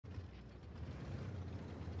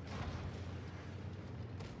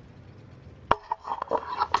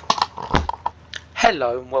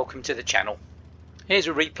Hello and welcome to the channel. Here's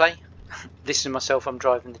a replay. This is myself, I'm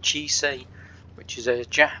driving the Chisei, which is a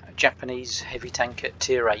Japanese heavy tank at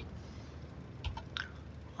tier 8.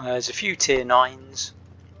 There's a few tier 9s.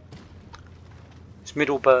 It's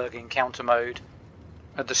Middleberg encounter mode.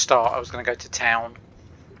 At the start I was going to go to town.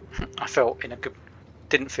 I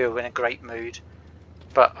didn't feel in a great mood,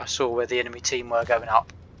 but I saw where the enemy team were going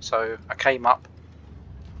up, so I came up.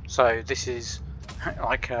 So this is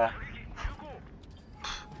like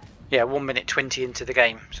 1 minute 20 into the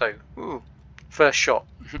game. So first shot,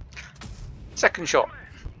 second shot.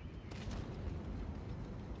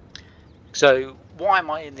 So why am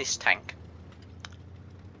I in this tank?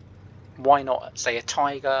 Why not say a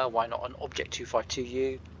Tiger? Why not an Object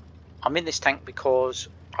 252U? I'm in this tank because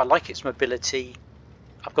I like its mobility.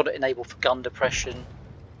 I've got it enabled for gun depression.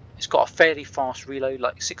 It's got a fairly fast reload,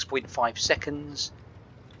 like 6.5 seconds,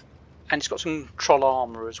 and it's got some troll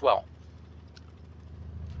armor as well.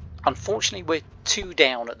 Unfortunately, we're 2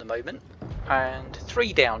 down at the moment and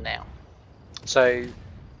 3 down now. So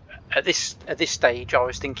at this stage, I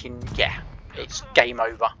was thinking, yeah, it's game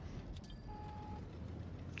over.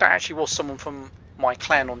 That actually was someone from my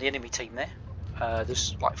clan on the enemy team there.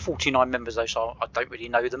 There's like 49 members though, so I don't really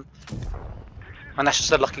know them. And that's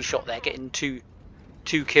just a lucky shot there, getting two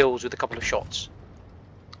kills with a couple of shots.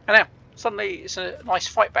 And now suddenly it's a nice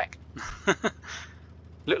fight back.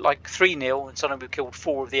 Looked like 3-0 and suddenly we killed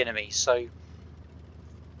 4 of the enemies. So,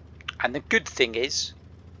 and the good thing is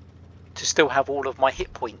to still have all of my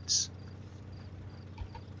hit points,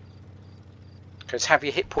 because have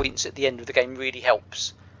your hit points at the end of the game really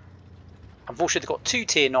helps. Unfortunately, they've got 2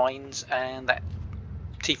 tier 9s and that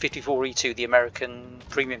T-54E2, the American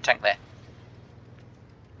premium tank there.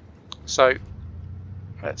 So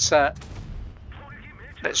let's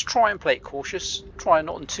try and play it cautious. Try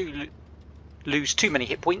not to lose too many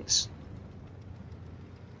hit points.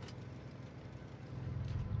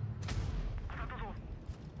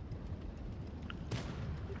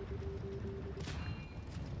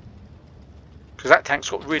 Because that tank's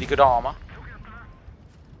got really good armour.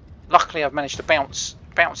 Luckily I've managed to bounce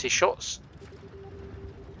his shots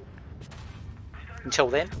until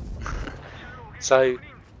then. So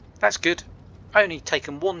that's good. Only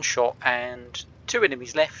taken 1 shot and 2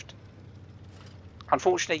 enemies left.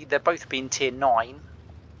 Unfortunately, they're both being tier 9,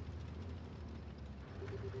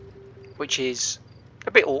 which is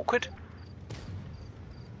a bit awkward.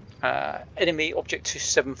 Enemy Object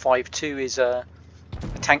 752 is a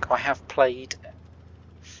tank I have played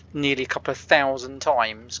nearly a couple of 1,000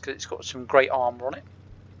 times because it's got some great armour on it.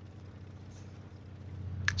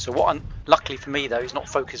 So luckily for me though, is not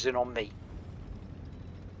focusing on me.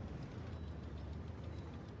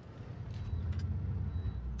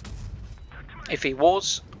 If he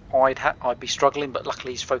was, I'd be struggling, but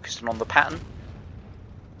luckily he's focusing on the pattern.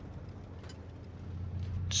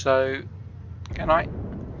 So,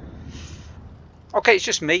 okay, it's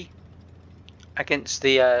just me against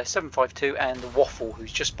the 752 and the Waffle,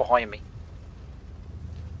 who's just behind me.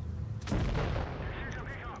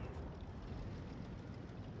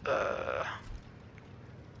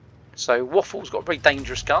 So Waffle's got a very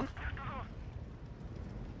dangerous gun.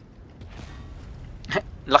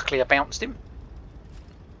 Luckily I bounced him.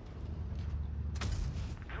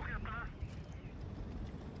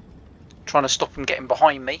 Trying to stop him getting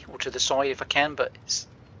behind me or to the side if I can, but it's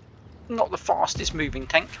not the fastest moving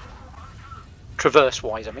tank, traverse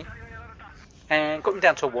wise I mean. And got him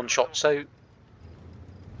down to a 1 shot. So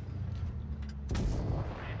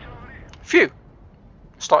phew,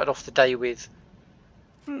 started off the day with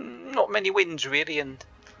not many wins really, and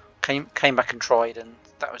came back and tried, and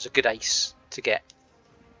that was a good ace to get.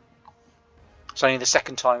 It's only the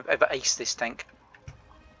 2nd time I've ever aced this tank.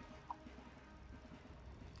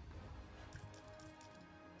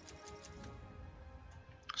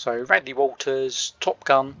 So Radley Walters, Top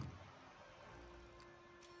Gun,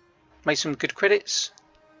 made some good credits.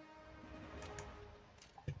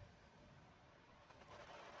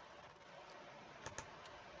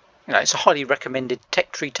 You know, it's a highly recommended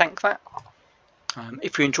tech tree tank that.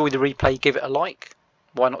 If you enjoy the replay, give it a like.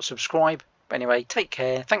 Why not subscribe? But anyway, take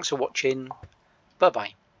care. Thanks for watching. Bye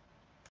bye.